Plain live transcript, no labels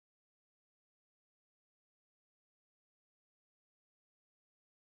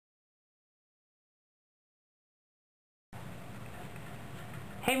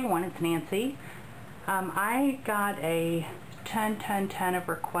Hey everyone, it's Nancy. I got a ton of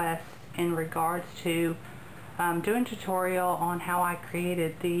requests in regards to doing a tutorial on how I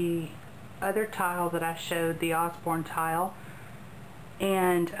created the other tile that I showed, the Osborne tile.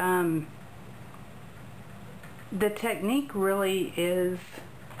 And the technique really is,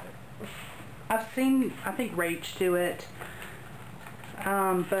 I've seen, I think, Rach do it,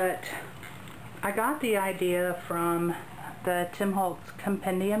 but I got the idea from the Tim Holtz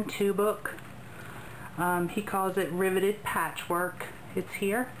Compendium 2 book. He calls it Riveted Patchwork. It's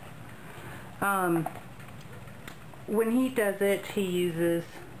here. When he does it, he uses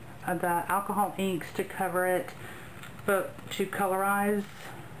the alcohol inks to cover it, but to colorize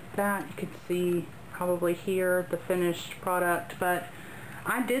that, you can see probably here the finished product. But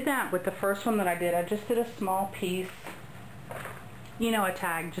I did that with the first one that I did. I just did a small piece, you know, a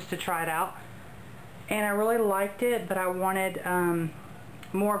tag, just to try it out. And I really liked it, but I wanted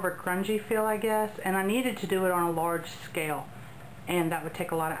more of a grungy feel, I guess, and I needed to do it on a large scale, and that would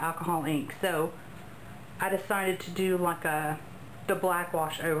take a lot of alcohol ink. So I decided to do like the black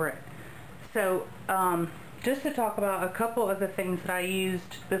wash over it. So just to talk about a couple of the things that I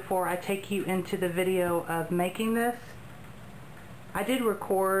used before I take you into the video of making this. I did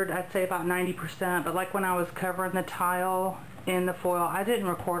record, I'd say about 90%, but like when I was covering the tile in the foil, I didn't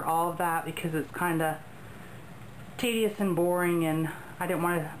record all of that because it's kind of tedious and boring, and I didn't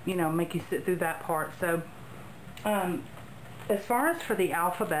want to, you know, make you sit through that part. So as far as for the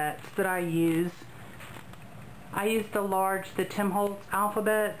alphabets that I use the Tim Holtz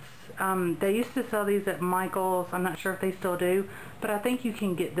alphabets. They used to sell these at Michael's. I'm not sure if they still do, but I think you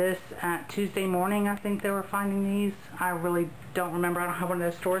can get this at Tuesday Morning. I think they were finding these. I really don't remember. I don't have one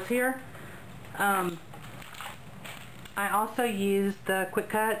of those stores here. I also used the Quick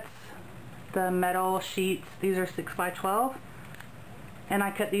Cuts, the metal sheets. These are 6 by 12, and I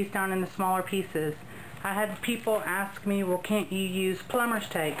cut these down into smaller pieces. I had people ask me, well, can't you use plumber's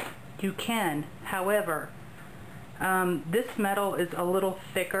tape? You can. However, this metal is a little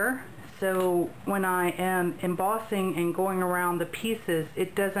thicker, so when I am embossing and going around the pieces,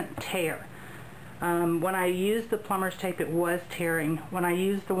 it doesn't tear. When I used the plumber's tape, it was tearing. When I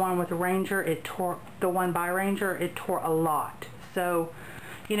used the one with the Ranger, it tore. The one by Ranger, it tore a lot. So,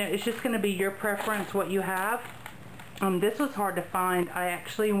 you know, it's just going to be your preference what you have. This was hard to find. I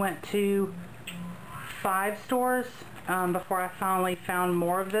actually went to 5 stores before I finally found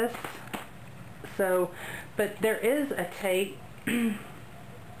more of this. So, but there is a tape, you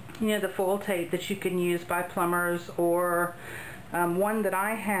know, the foil tape that you can use by plumbers, or one that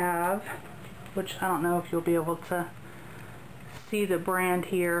I have, which I don't know if you'll be able to see the brand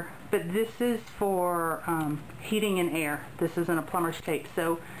here, but this is for heating and air. This isn't a plumber's tape,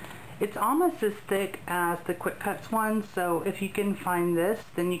 so it's almost as thick as the Quick Cuts one. So if you can find this,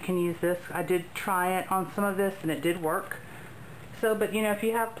 then you can use this. I did try it on some of this and it did work. So, but you know, if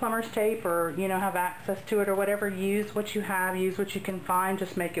you have plumber's tape, or you know, have access to it or whatever, use what you have, use what you can find,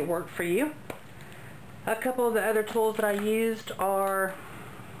 just make it work for you. A couple of the other tools that I used are,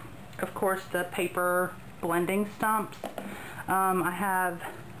 of course, the paper blending stumps. I have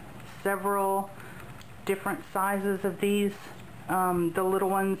several different sizes of these. The little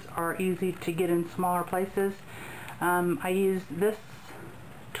ones are easy to get in smaller places. I use this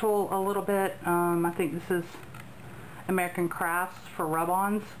tool a little bit. I think this is American Crafts for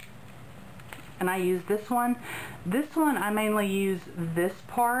rub-ons, and I use this one. This one I mainly use this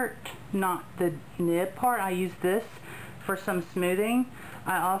part, not the nib part. I use this for some smoothing.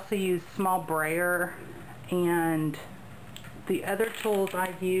 I also use small brayer, and the other tools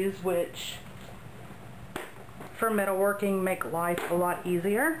I use, which for metalworking make life a lot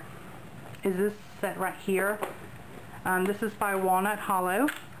easier, is this set right here. This is by Walnut Hollow.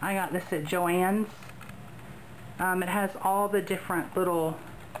 I got this at Joann's. It has all the different little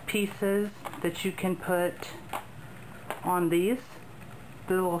pieces that you can put on these,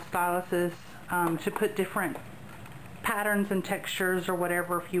 the little styluses, to put different patterns and textures or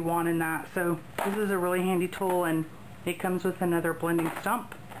whatever if you want in that. So this is a really handy tool, and it comes with another blending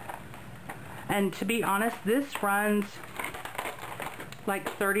stump. And to be honest, this runs like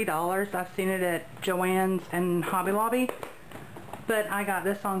 $30. I've seen it at Joann's and Hobby Lobby, but I got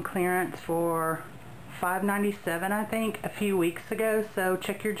this on clearance for $5.97, I think, a few weeks ago. So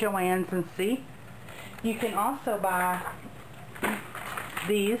check your Joann's and see. You can also buy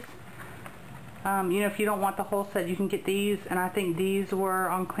these. You know, if you don't want the whole set, you can get these, and I think these were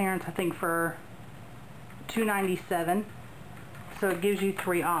on clearance, I think, for $2.97. So it gives you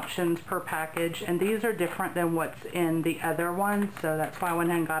 3 options per package, and these are different than what's in the other ones, so that's why I went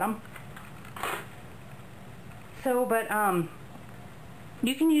ahead and got them. So, but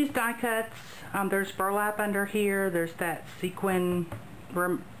You can use die cuts. There's burlap under here. There's that sequin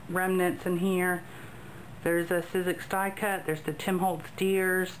remnants in here. There's a Sizzix die cut. There's the Tim Holtz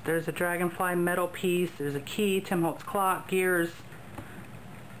deers. There's a dragonfly metal piece. There's a key, Tim Holtz clock, gears.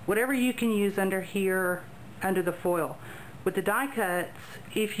 Whatever you can use under here, under the foil. With the die cuts,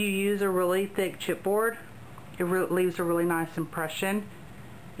 if you use a really thick chipboard, it leaves a really nice impression.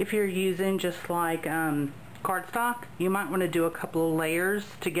 If you're using just like cardstock, you might want to do a couple of layers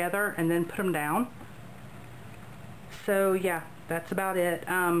together and then put them down. So yeah, that's about it.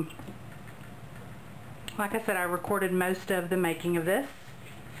 Like I said, I recorded most of the making of this,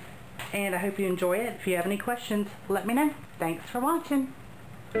 and I hope you enjoy it. If you have any questions, let me know. Thanks for watching.